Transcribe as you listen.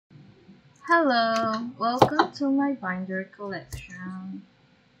Hello, welcome to my binder collection.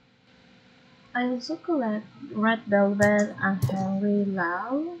 I also collect Red Velvet and Henry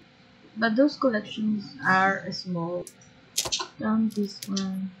Lau, but those collections are small than this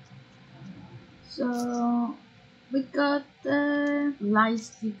one. So we got the light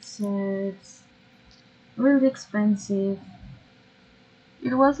stick sets, really expensive.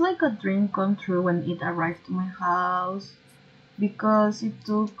 It was like a dream come true when it arrived to my house because it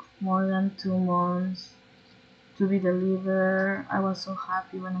took more than 2 months to be delivered. I was so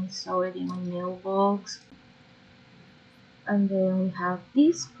happy when I saw it in my mailbox. And then we have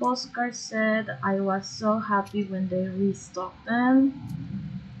this postcard set. I was so happy when they restocked them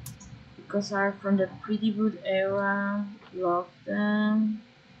because are from the Pretty Good era. Love them.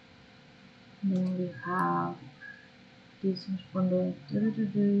 And then we have this is from the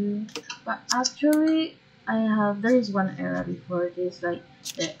doo-doo-doo-doo. But actually, I have there is one era before this, like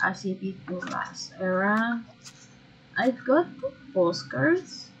the ACP Plus era. I got the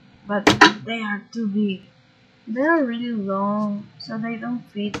postcards, but they are too big. They are really long, so they don't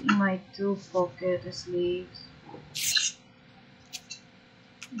fit in my two pocket sleeves.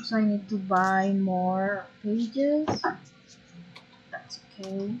 So I need to buy more pages. That's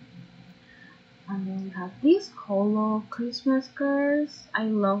okay. And then we have these hollow Christmas cards. I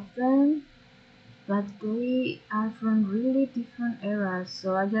love them, but they are from really different eras,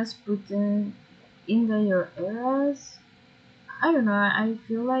 so I just put them in their eras. I don't know, I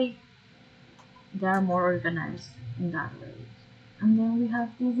feel like they are more organized in that way. And then we have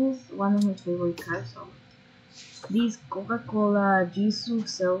this is one of my favorite cards of this Coca-Cola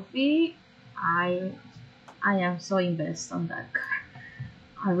Jesus selfie. I I am so invested on that card.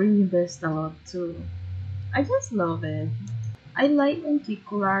 I really invest a lot too. I just love it. I like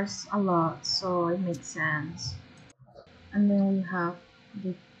antiquars a lot, so it makes sense. And then we have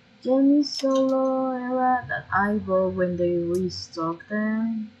the Jenny Solo era that I bought when they restocked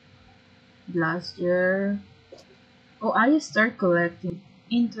them last year. Oh, I started collecting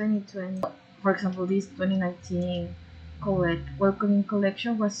in 2020. For example, this 2019 welcoming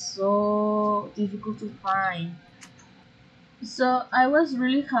collection was so difficult to find. So I was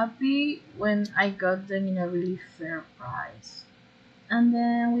really happy when I got them in a really fair price. And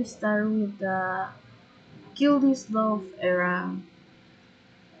then we start with the Kill This Love era.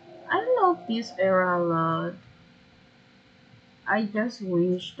 I love this era a lot. I just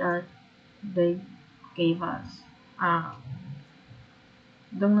wish that they gave us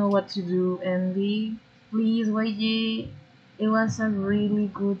don't know what to do, Envy. Please, YG. It was a really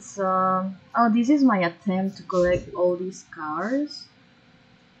good song. Oh, this is my attempt to collect all these cars.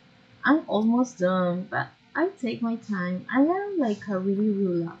 I'm almost done, but I take my time. I am like a really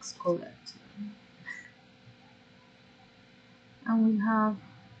relaxed collector. And we have,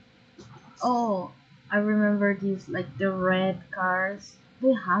 oh, I remember these, like the red cars.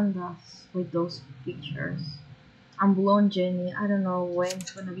 They hand us with those pictures. I'm blonde Jenny. I don't know when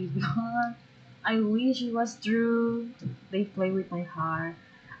it's gonna be blonde. I wish it was true. They play with my heart.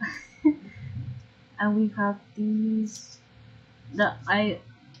 And we have these that I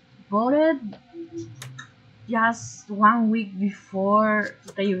bought it just 1 week before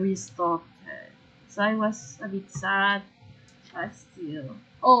they restocked it. So I was a bit sad, but still.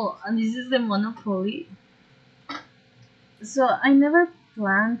 Oh, and this is the Monopoly. So I never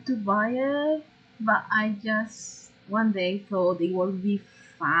planned to buy it, but I just one day thought it would be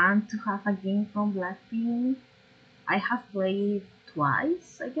fun to have a game from Blackpink. I have played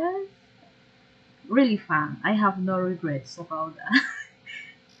twice, I guess. Really fun. I have no regrets about that.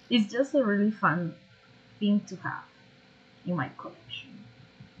 It's just a really fun thing to have in my collection.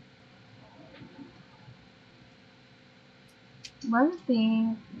 One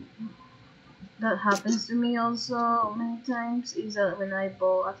thing that happens to me also many times is that when I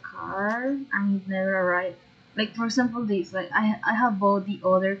bought a car and it never arrived. Like for example this, like I have bought the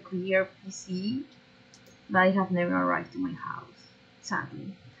other clear PC, but I have never arrived to my house,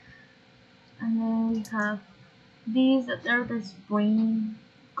 sadly. And then we have these that are the spring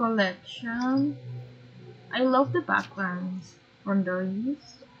collection. I love the backgrounds from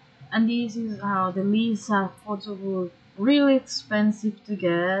these. And this is how the Lisa photo book really expensive to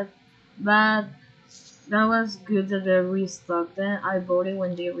get, but that was good that they restocked them. I bought it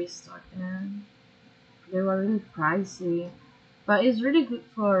when they restocked them. They were really pricey, but it's really good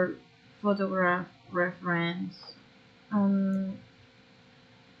for photograph reference. Um,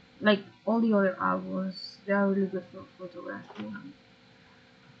 like all the other albums, they are really good for photography.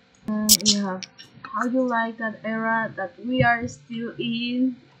 And we have How You Like That Era that we are still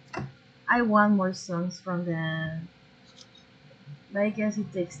in. I want more songs from them, but I guess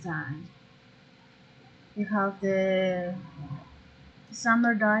it takes time. You have the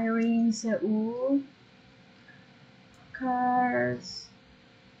Summer Diary in Seoul cards.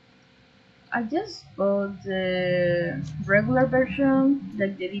 I just bought the regular version,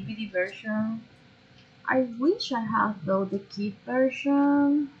 like the DVD version. I wish I had though the kit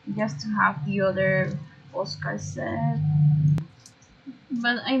version, just to have the other Oscar set.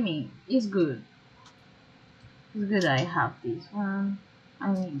 But I mean, it's good. It's good I have this one.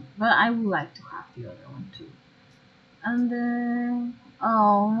 I mean, but I would like to have the other one too. And then,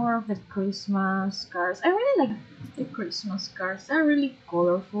 oh, more of the Christmas cards. I really like the Christmas cards. They're really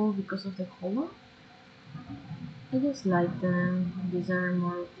colorful because of the color. I just like them. These are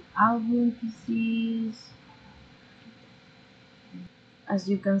more of the album pieces. As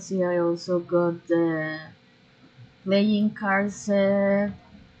you can see, I also got the playing card set.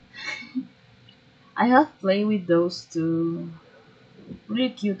 I have played with those too. Really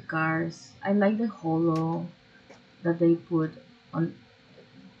cute cards. I like the holo that they put on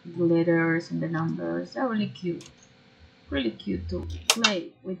the letters and the numbers. They're really cute. Really cute to play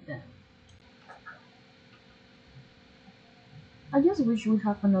with them. I just wish we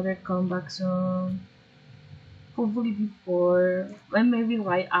have another comeback soon. Hopefully before, or maybe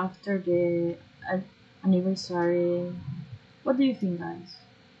right after the anniversary. What do you think, guys?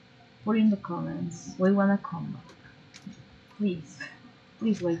 Put in the comments. We wanna come back, please,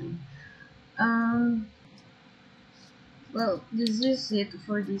 please, waiting. Um, well, this is it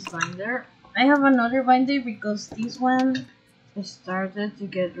for this binder. I have another binder because this one started to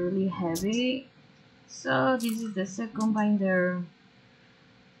get really heavy. So this is the second binder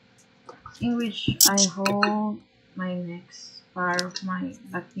in which I hold my next part of my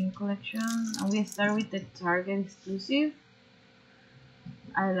Blackpink collection. And we start with the Target exclusive.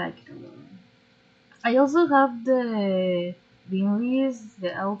 I like it a lot. I also have the Binleys, the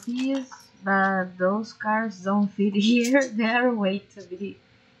LPs, but those cards don't fit here. They are way too big.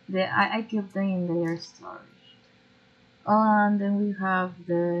 I keep them in their storage. Oh, and then we have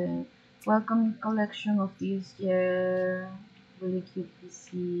the welcoming collection of this year. Really cute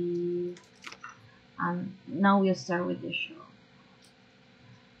PC. And now we start with the show.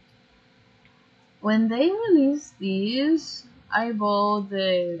 When they released this, I bought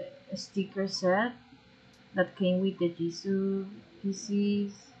the sticker set that came with the Jisoo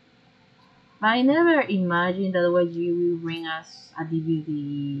PCs. But I never imagined that YG will bring us a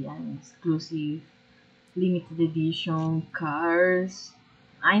DVD and exclusive limited edition cars.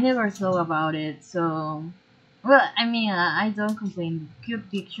 I never thought about it, so well, I mean, I don't complain. Cute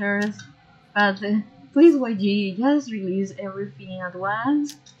pictures, but please YG, just release everything at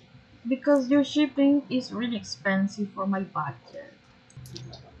once because your shipping is really expensive for my budget.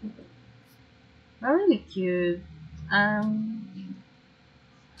 But really cute.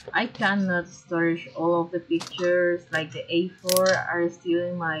 I cannot storage all of the pictures, like the A4 are still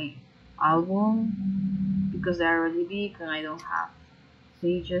in my album because they are really big and I don't have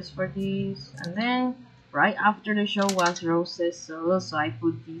pages for these. And then right after the show was Rose's solo, so I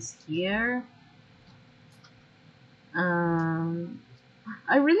put this here. Um,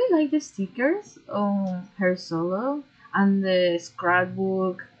 I really like the stickers on her solo and the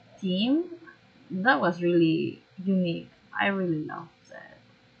scrapbook theme. That was really unique. I really loved that.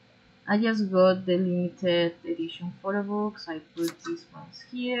 I just got the limited edition photo books. I put these ones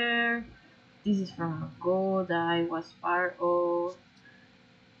here. This is from a goal that I was part of.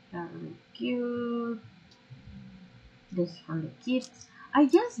 They're really cute. This is from the kids. I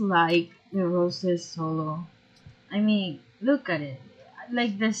just like the roses solo. I mean, look at it.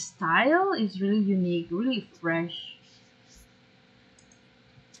 Like the style is really unique, really fresh.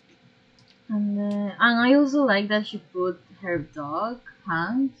 And I also like that she put her dog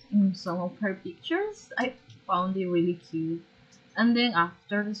hand in some of her pictures. I found it really cute. And then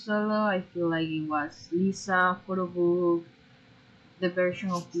after the solo, I feel like it was Lisa photo book, the version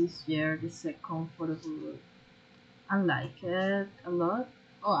of this year, the second photo book. I like it a lot.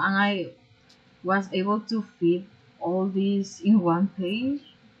 Oh, and I was able to fit all these in one page.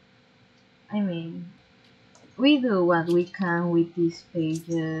 I mean, we do what we can with these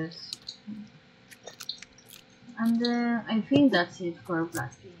pages. And then I think that's it for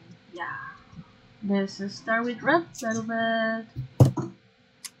Blackpink. Yeah. Let's start with Red Velvet.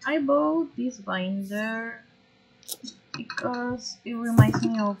 I bought this binder because it reminds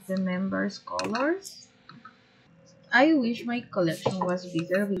me of the members' colors. I wish my collection was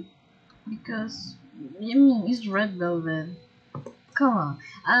bigger because I mean it's red velvet. Come on,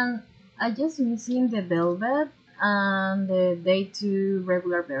 and I just missing the velvet and the day two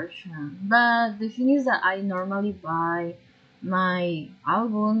regular version. But the thing is that I normally buy my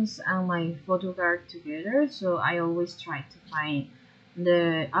albums and my photo card together, so I always try to find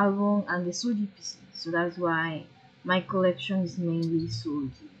the album and the Suji PC. So that's why my collection is mainly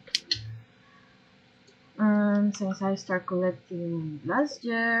Suji. And since I started collecting last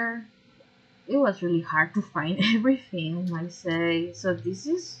year, it was really hard to find everything, I say. So this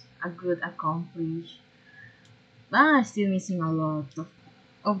is a good accomplishment. But I'm still missing a lot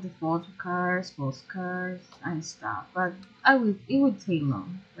of the photo cards, postcards, and stuff. But it would take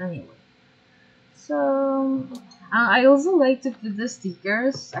long anyway. So I also like to put the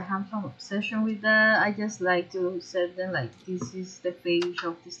stickers. I have some obsession with that. I just like to set them like this is the page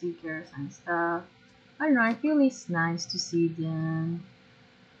of the stickers and stuff. I don't know. I feel it's nice to see them.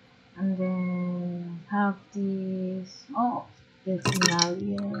 And then have this. Oh, the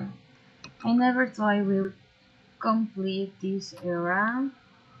finale. I never thought I will complete this era,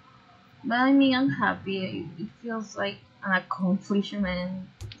 but I mean, I'm happy. It feels like an accomplishment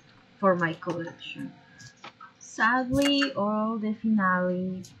for my collection. Sadly, all the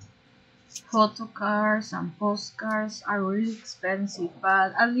finale photo cards and postcards are really expensive,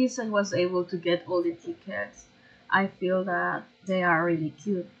 but at least I was able to get all the tickets. I feel that they are really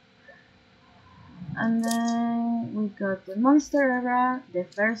cute. And then we got the Monster era, the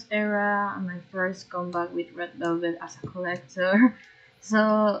first era, and my first comeback with Red Velvet as a collector. So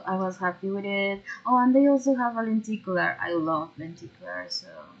I was happy with it. Oh, and they also have a lenticular. I love lenticular, so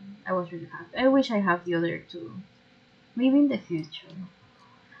I was really happy. I wish I have the other two. Maybe in the future.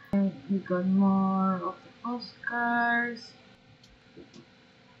 And we got more of the postcards.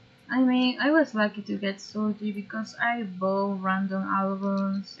 I mean, I was lucky to get Soji because I bought random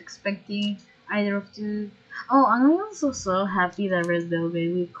albums expecting either of two. Oh, and I'm also so happy that Red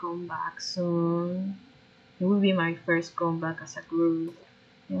Velvet will come back soon. It will be my first comeback as a group.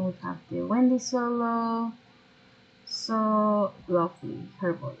 Then we have the Wendy solo. So lovely,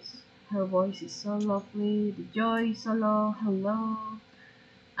 her voice. Her voice is so lovely. The Joy solo, hello.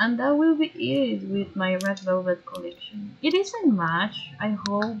 And that will be it with my Red Velvet collection. It isn't much. I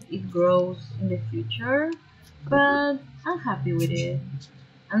hope it grows in the future, but I'm happy with it.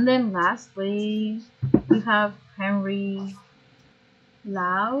 And then lastly, we have Henry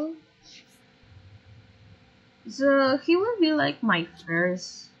Lau. So he will be like my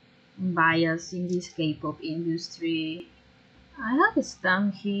first bias in this K-pop industry. I have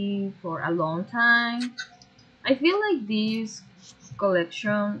stan him for a long time. I feel like this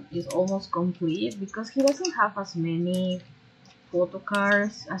collection is almost complete because he doesn't have as many photo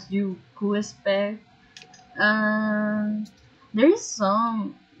cards as you could expect. And there is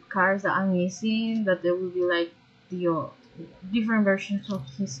some cards that I'm missing that there will be like the different versions of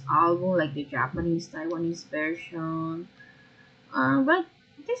his album, like the Japanese, Taiwanese version. But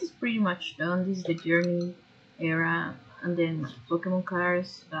this is pretty much done. This is the Journey era, and then Pokemon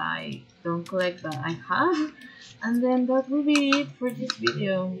cards that I don't collect but I have. And then that will be it for this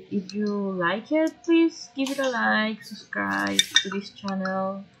video. If you like it, please give it a like, subscribe to this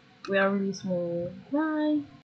channel. We are really small. Bye!